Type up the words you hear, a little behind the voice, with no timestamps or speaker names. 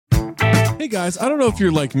Hey guys, I don't know if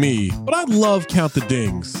you're like me, but I love Count the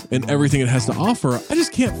Dings and everything it has to offer. I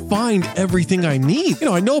just can't find everything I need.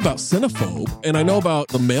 I know about Cinephobe, and I know about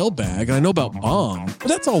the mailbag, and I know about Bomm, but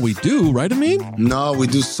that's all we do, right, Amin? No, we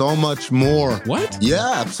do so much more. What?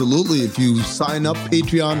 Yeah, absolutely. If you sign up,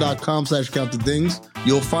 patreon.com/countthedings,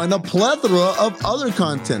 you'll find a plethora of other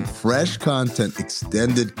content, fresh content,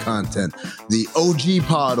 extended content, the OG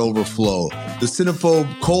pod overflow, the Cinephobe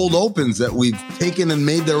cold opens that we've taken and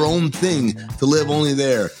made their own thing to live only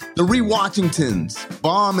there, the Rewatchingtons,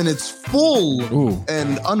 Bomm in its full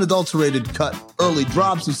and unadulterated cut, early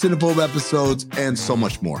drops of Cinephobe episodes, and so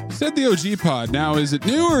much more. Said the OG pod. Now, is it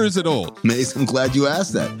new or is it old? Mace, I'm glad you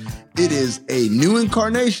asked that. It is a new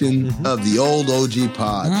incarnation of the old OG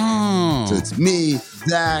pod. Oh. So it's me,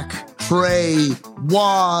 Zach, Trey,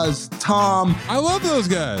 Waz, Tom. I love those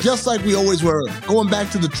guys. Just like we always were. Going back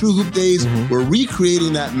to the True Hoop days, we're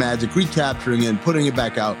recreating that magic, recapturing it, and putting it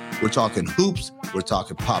back out. We're talking hoops, we're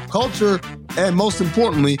talking pop culture, and most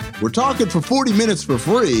importantly, we're talking for 40 minutes for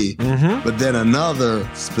free, but then another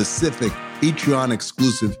specific Patreon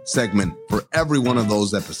exclusive segment for every one of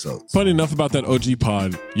those episodes. Funny enough about that OG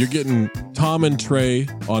pod, you're getting Tom and Trey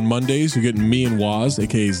on Mondays. You're getting me and Waz,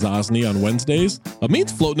 aka Zosny, on Wednesdays.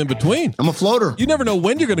 Amin's floating in between. I'm a floater. You never know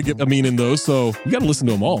when you're going to get Amin in those, so you got to listen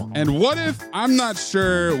to them all. And what if I'm not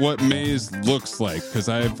sure what Maze looks like? Because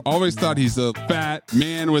I've always thought he's a fat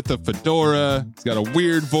man with a fedora. He's got a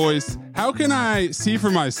weird voice. How can I see for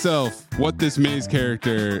myself what this Maze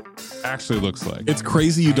character actually looks like? It's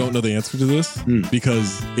crazy you don't know the answer to this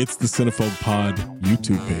because it's the Cinephobe Pod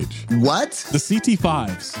YouTube page. What? The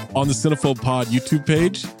CT5s on the Cinephobe Pod YouTube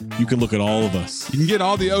page, you can look at all of us. You can get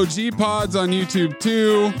all the OG pods on YouTube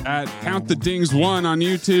too, at Count the Dings 1 on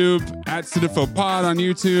YouTube, at Cinephobe Pod on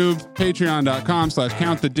YouTube,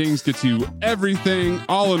 patreon.com/Count the Dings gets you everything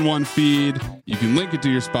all in one feed. You can link it to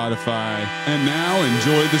your Spotify. And now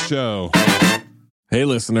enjoy the show. Hey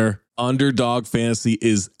listener, Underdog Fantasy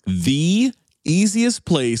is the easiest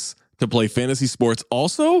place to play fantasy sports.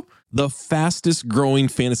 Also, the fastest growing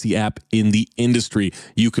fantasy app in the industry.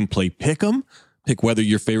 You can play Pick'em, pick whether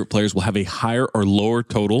your favorite players will have a higher or lower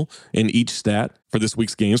total in each stat for this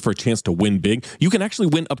week's games for a chance to win big. You can actually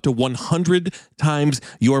win up to 100 times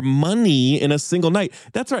your money in a single night.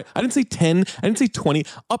 That's right. I didn't say 10. I didn't say 20.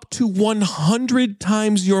 Up to 100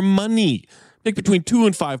 times your money. Pick between 2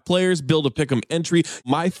 and 5 players, build a Pick'em entry.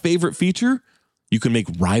 My favorite feature, you can make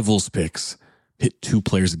rivals picks. Pit 2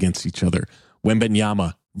 players against each other.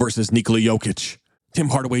 Wembanyama versus Nikola Jokic. Tim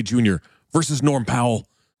Hardaway Jr. versus Norm Powell.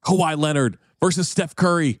 Kawhi Leonard versus Steph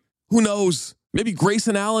Curry. Who knows? Maybe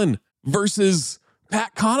Grayson Allen versus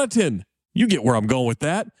Pat Connaughton. You get where I'm going with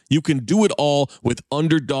that. You can do it all with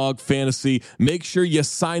Underdog Fantasy. Make sure you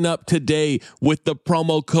sign up today with the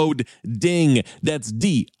promo code DING. That's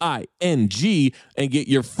DING, and get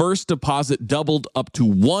your first deposit doubled up to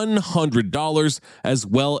 $100, as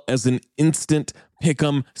well as an instant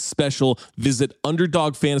Pick'em special. Visit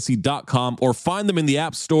underdogfantasy.com or find them in the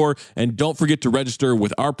App Store. And don't forget to register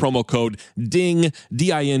with our promo code DING,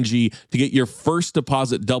 D-I-N-G, to get your first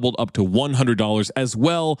deposit doubled up to $100, as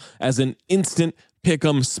well as an instant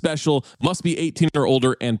Pick'em special. Must be 18 or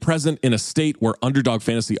older and present in a state where Underdog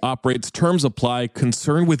Fantasy operates. Terms apply.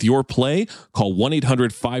 Concerned with your play? Call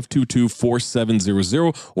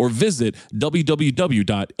 1-800-522-4700 or visit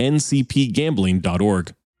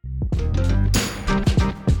www.ncpgambling.org.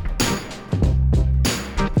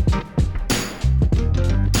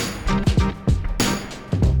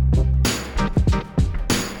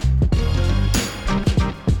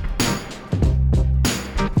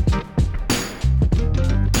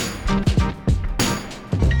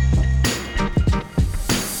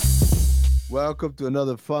 Welcome to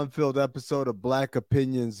another fun-filled episode of Black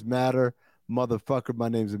Opinions Matter. Motherfucker, my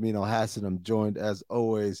name's Amin Al-Hassan. I'm joined, as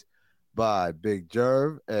always, by Big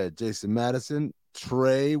Jerv and Jason Madison.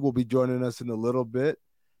 Trey will be joining us in a little bit.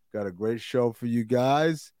 Got a great show for you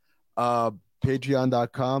guys.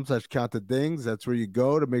 Patreon.com/countthedings. That's where you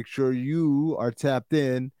go to make sure you are tapped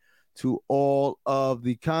in to all of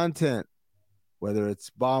the content, whether it's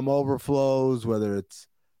Bomm Overflows, whether it's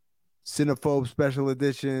Cinephobe special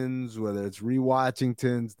editions, whether it's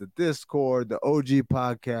Rewatchingtons, the Discord, the OG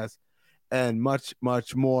podcast, and much,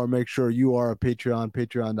 much more. Make sure you are a Patreon,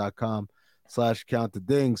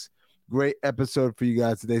 patreon.com/countthedings. Great episode for you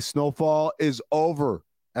guys today. Snowfall is over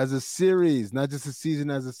as a series, not just a season,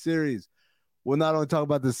 as a series. We'll not only talk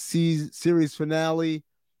about the series finale,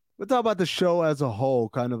 we'll talk about the show as a whole,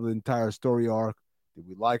 kind of the entire story arc. Did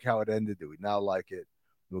we like how it ended? Did we not like it?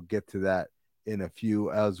 We'll get to that in a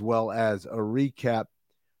few, as well as a recap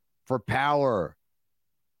for Power.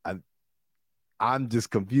 I'm just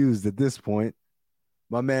confused at this point.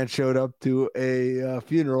 My man showed up to a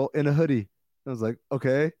funeral in a hoodie. I was like,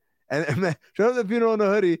 okay. And man showed up to the funeral in a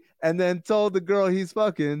hoodie and then told the girl he's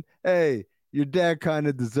fucking, hey, your dad kind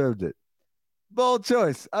of deserved it. Bold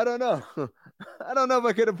choice. I don't know. I don't know if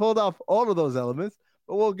I could have pulled off all of those elements,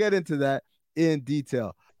 but we'll get into that in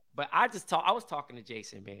detail. But I was talking to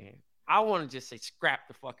Jason, man. I want to just say, scrap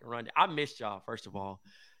the fucking run. I missed y'all, first of all.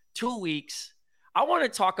 2 weeks. I want to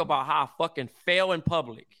talk about how I fucking fail in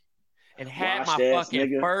public and had my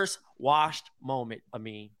fucking first washed moment. I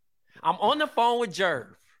mean, I'm on the phone with Jerv.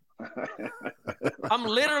 I'm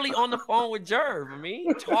literally on the phone with Jerv. I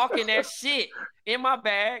mean, talking that shit in my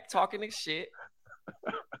bag, talking that shit.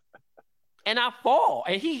 And I fall,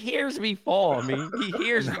 and he hears me fall. I mean, he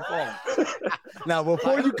hears me fall. Now,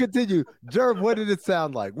 before you continue, Jerv, what did it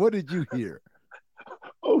sound like? What did you hear?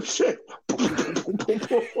 Oh shit!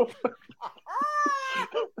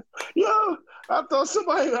 Yo, I thought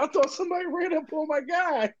somebody ran up on my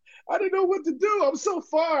guy. I didn't know what to do. I'm so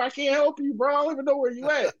far. I can't help you, bro. I don't even know where you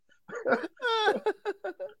at.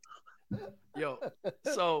 Yo,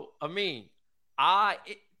 so I mean,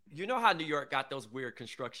 you know how New York got those weird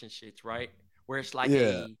construction shits, right? Where it's like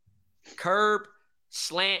a curb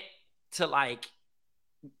slant to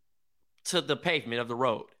the pavement of the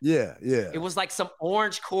road. Yeah. It was like some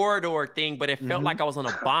orange corridor thing, but it felt like I was on a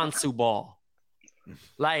Bonsu ball.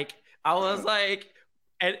 Like I was like,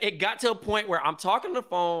 and it got to a point where I'm talking on the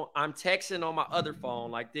phone, I'm texting on my other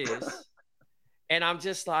phone like this, and I'm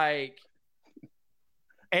just like,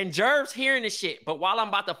 and Jerv's hearing this shit, but while I'm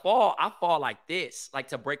about to fall, I fall like this, like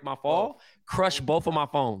to break my fall, crush both of my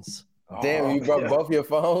phones. Damn, you broke both your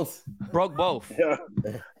phones? Broke both.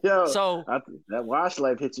 Yo, so that wash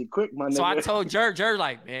light hit you quick, my nigga. So I told Jerv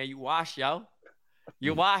like, man, you wash, yo.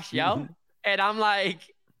 You wash, yo. And I'm like,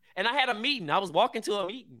 and I had a meeting. I was walking to a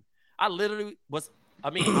meeting. I was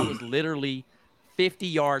literally 50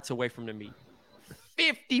 yards away from the meeting.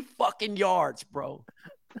 50 fucking yards, bro.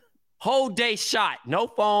 Whole day shot. No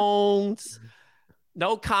phones,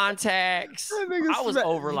 no contacts. I was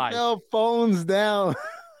over like. No phones down.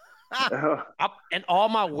 And all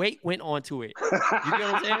my weight went onto it. You get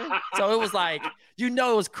what I'm saying? So it was like,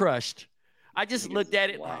 it was crushed. I just looked at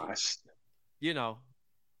it like,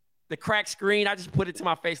 the cracked screen. I just put it to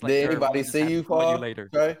my face like, did anybody see you fall later?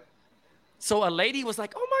 Okay. So a lady was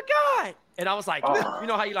like, "Oh my God." And I was like, you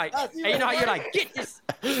know how you like, hey, you know how you're like, get this.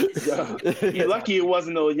 You're lucky it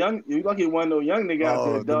wasn't no young nigga out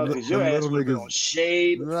there, dog, because your ass would be on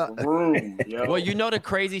shade room. Yo. Well, the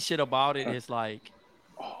crazy shit about it is like,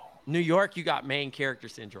 New York, you got main character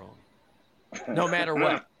syndrome. No matter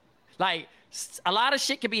what. Like, a lot of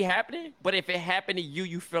shit can be happening, but if it happened to you,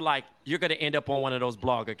 you feel like you're going to end up on one of those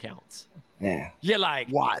blog accounts. Yeah. You're like,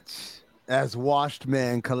 watch as washed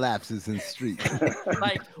man collapses in street.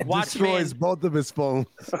 Like, watch destroys man, both of his phones.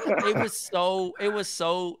 It was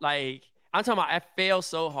so like, I'm talking about, I failed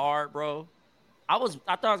so hard, bro. I thought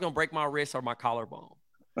I was going to break my wrist or my collarbone.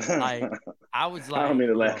 Like, I was like, I don't mean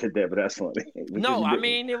to laugh at that, but that's funny. No, I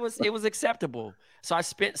mean, it was acceptable. So I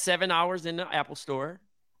spent 7 hours in the Apple store.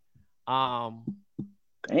 Damn.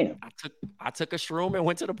 I took a shroom and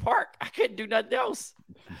went to the park. I couldn't do nothing else.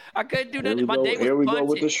 I couldn't do nothing. Here we go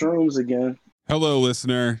with the shrooms again. Hello,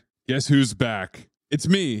 listener. Guess who's back? It's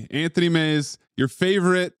me, Anthony Mays, your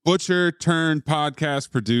favorite butcher turned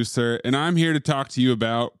podcast producer, and I'm here to talk to you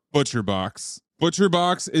about ButcherBox.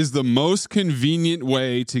 ButcherBox is the most convenient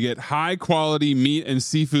way to get high quality meat and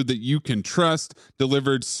seafood that you can trust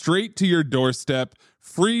delivered straight to your doorstep,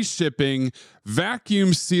 free shipping,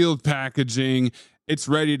 vacuum sealed packaging. It's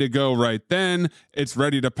ready to go right then. It's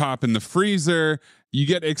ready to pop in the freezer. You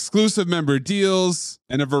get exclusive member deals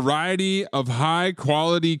and a variety of high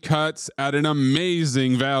quality cuts at an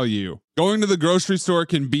amazing value. Going to the grocery store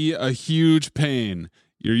can be a huge pain.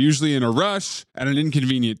 You're usually in a rush at an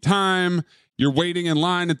inconvenient time. You're waiting in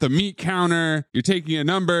line at the meat counter. You're taking a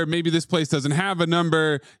number. Maybe this place doesn't have a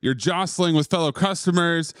number. You're jostling with fellow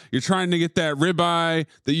customers. You're trying to get that ribeye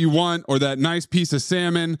that you want or that nice piece of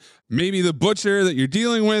salmon. Maybe the butcher that you're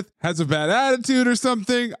dealing with has a bad attitude or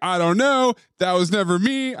something. I don't know. That was never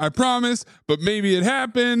me, I promise. But maybe it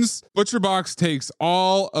happens. ButcherBox takes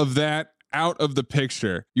all of that out of the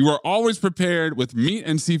picture. You are always prepared with meat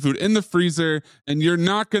and seafood in the freezer, and you're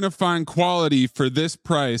not going to find quality for this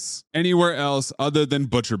price anywhere else other than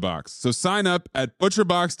ButcherBox. So sign up at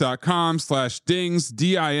butcherbox.com/dings,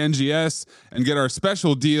 DINGS, and get our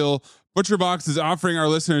special deal, ButcherBox is offering our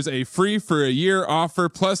listeners a free for a year offer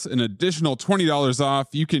plus an additional $20 off.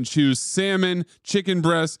 You can choose salmon, chicken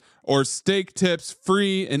breast, or steak tips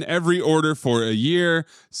free in every order for a year.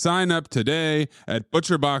 Sign up today at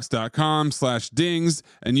butcherbox.com/dings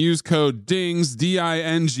and use code DINGS,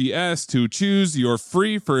 DINGS, to choose your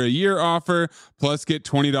free for a year offer plus get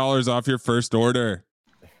 $20 off your first order.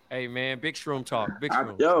 Hey, man, big Shroom talk. Big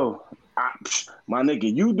Shroom. My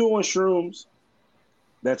nigga, you doing shrooms?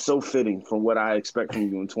 That's so fitting from what I expect from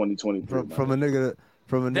you in 2023. From a nigga.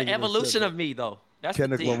 The evolution of me, though. That's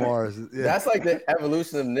Kendrick the thing. Lamar's. Yeah. That's like the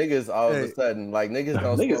evolution of niggas all of a sudden. Like niggas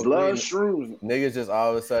don't Niggas love shrooms. Niggas just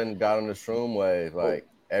all of a sudden got on the shroom wave. Like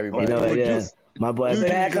everybody. You know, yeah. My boy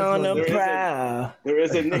back on the prowl. There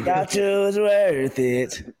is a nigga. Thought you was worth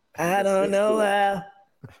it. I don't know how.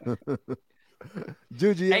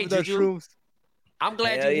 Juju, you ever done shrooms? I'm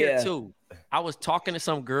glad you're here too. I was talking to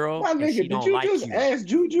some girl. My nigga, did you just ask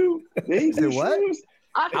Juju? Did he do what? shrooms?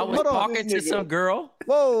 I was talking to some girl.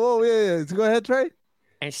 Whoa, yeah. Go ahead, Trey.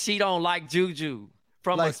 And she don't like Juju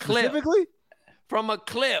from like a clip. Specifically? From a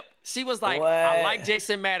clip. She was like, What? I like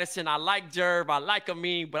Jason Madison. I like Jerv. I like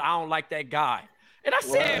Amin, but I don't like that guy. And I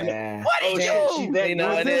said, what did you? You know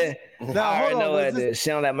what it is? Now, I hold already know on. what it is. She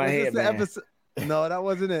don't like my head, man. No, that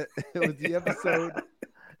wasn't it. It was the episode.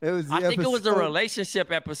 I think it was a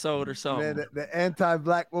relationship episode or something. Man, the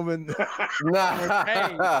anti-black woman. Hey, I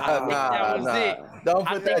think that was it. Don't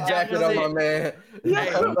put that jacket on, my man.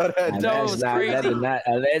 That was crazy. That did not,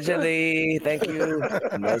 allegedly, thank you.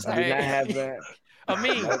 Allegedly did not happen. I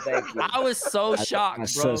mean, No, thank you. I was so shocked, My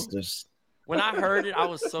bro. sisters. When I heard it, I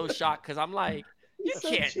was so shocked because I'm like, you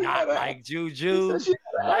can't not like Juju.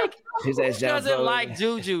 Like, She said who doesn't like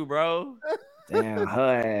Juju, bro? Damn,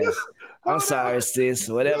 her ass. I'm sorry, sis.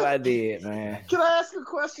 Whatever I did, man. Can I ask a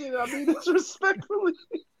question? I mean, disrespectfully.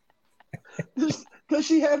 Does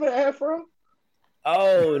she have an afro?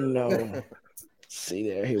 Oh no. See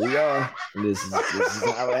there, here we are. This is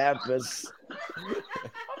how it happens. I'm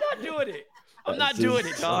not doing it. I'm not doing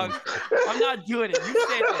it, dog. I'm not doing it. You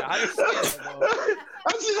said that. I didn't say that, bro.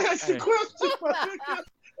 I just asked a question.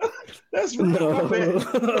 That's No. I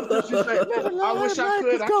wish I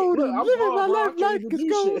could. I'm living my life like it's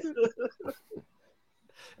golden.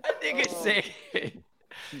 That nigga said,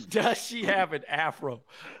 does she have an afro?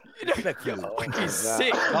 You know, like, you're fucking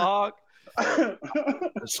sick, dog. What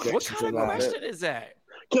kind of question is that?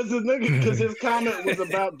 Because his comment was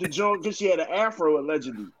about the joint because she had an afro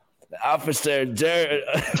allegedly. Officer Jared,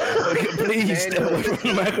 please step away from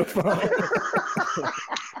the microphone.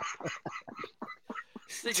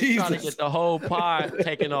 This nigga's trying to get the whole pod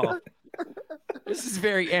taken off. This is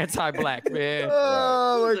very anti-black, man.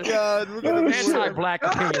 Oh my God. Anti-black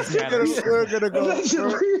opinions matter. We're gonna go.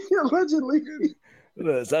 Allegedly.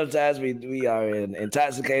 Look, sometimes we are in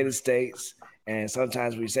intoxicated states, and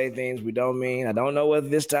sometimes we say things we don't mean. I don't know whether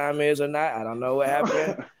this time is or not. I don't know what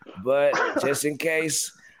happened, but just in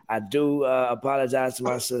case, I do apologize to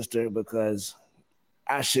my sister because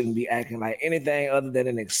I shouldn't be acting like anything other than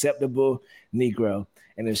an acceptable Negro.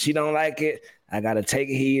 And if she don't like it, I gotta take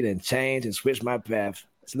heed and change and switch my path.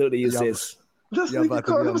 Salute to you, sis. This Y'all nigga about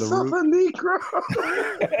to called be on the himself roof. a Negro.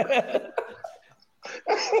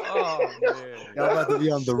 Oh, man. Y'all about to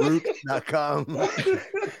be on theroot.com.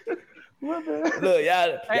 Look,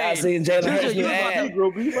 y'all seen Jalen Hurts new ad.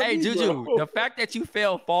 Hey, Juju, the fact that you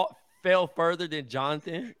fell further than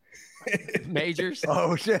Jonathan Majors.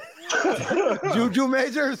 Oh shit. Juju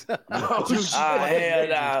Majors. Hell nah.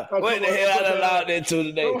 What the hell I allowed that to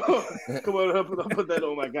today? Come on, put that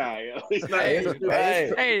on my guy. He's not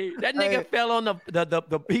Hey, that nigga fell on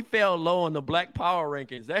he fell low on the Black Power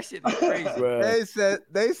rankings. That shit is crazy.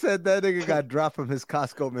 They said that nigga got dropped from his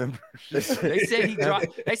Costco membership.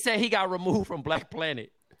 They said he got removed from Black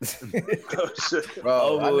Planet.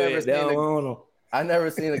 Bro, I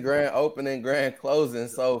never seen a grand opening, grand closing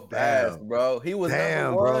so fast, bro. He was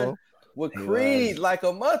number one with Creed like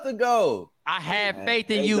a month ago. I had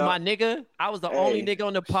faith in you, my nigga. I was the only nigga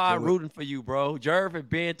on the pod rooting for you, bro. Jerv and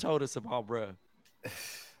Ben told us about, bro.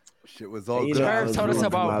 Shit was all good. Jerv told us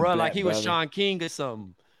about, bro, like he was Sean King or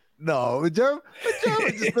something. No, Jerv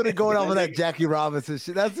was just gonna go down with that Jackie Robinson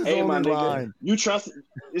shit. That's his only line. You trust?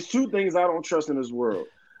 There's two things I don't trust in this world.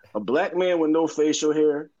 A black man with no facial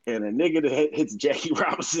hair and a nigga that hits Jackie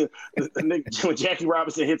Robinson. When Jackie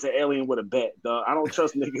Robinson hits an alien with a bat, dog. I don't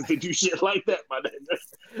trust niggas to do shit like that, my nigga.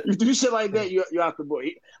 You do shit like that, you're out the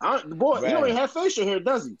boy. The boy, he don't even have facial hair,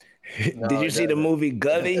 does he? Did you see the movie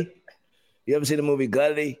Gully? You ever see the movie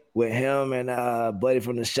Gully with him and Buddy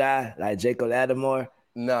from The Shy, like Jacob Lattimore?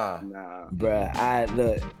 Nah. Bruh,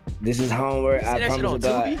 look, this is homework. I promise you,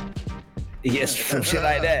 God. Yes, some shit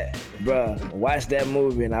like that. Bruh, watch that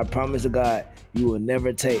movie and I promise to God, you will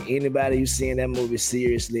never take anybody you see in that movie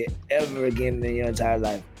seriously ever again in your entire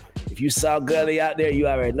life. If you saw Gully out there, you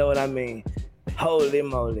already know what I mean. Holy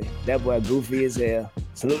moly, that boy goofy as hell.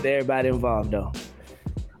 Salute to everybody involved though.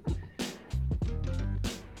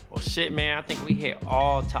 Well, shit, man, I think we hit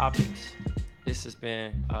all topics. This has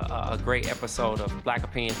been a great episode of Black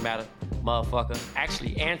Opinions Matter, motherfucker.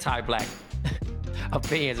 Actually, anti-black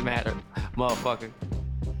opinions matter, motherfucker.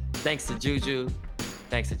 Thanks to Juju.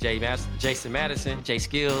 Thanks to Jason Madison, Jay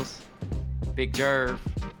Skills, Big Jerv,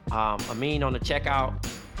 Amin on the checkout.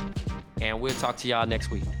 And we'll talk to y'all next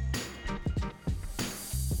week.